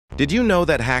Did you know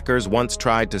that hackers once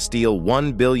tried to steal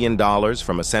 $1 billion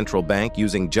from a central bank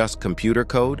using just computer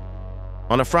code?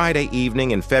 On a Friday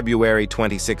evening in February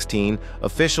 2016,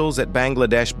 officials at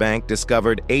Bangladesh Bank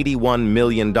discovered $81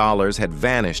 million had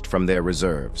vanished from their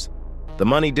reserves. The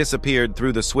money disappeared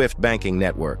through the SWIFT banking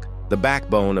network, the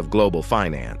backbone of global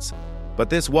finance. But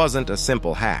this wasn't a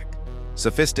simple hack.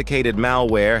 Sophisticated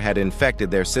malware had infected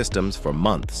their systems for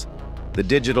months. The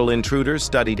digital intruders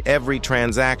studied every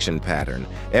transaction pattern,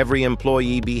 every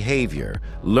employee behavior,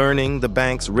 learning the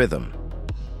bank's rhythm.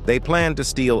 They planned to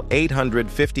steal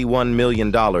 $851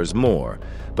 million more,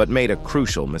 but made a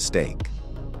crucial mistake.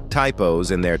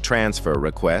 Typos in their transfer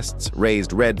requests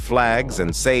raised red flags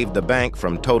and saved the bank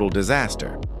from total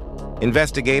disaster.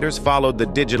 Investigators followed the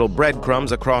digital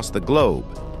breadcrumbs across the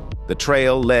globe. The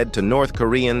trail led to North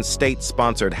Korean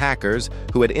state-sponsored hackers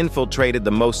who had infiltrated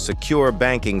the most secure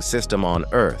banking system on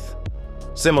Earth.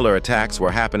 Similar attacks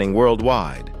were happening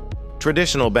worldwide.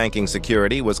 Traditional banking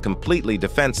security was completely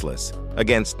defenseless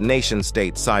against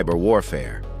nation-state cyber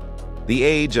warfare. The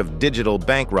age of digital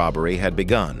bank robbery had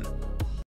begun.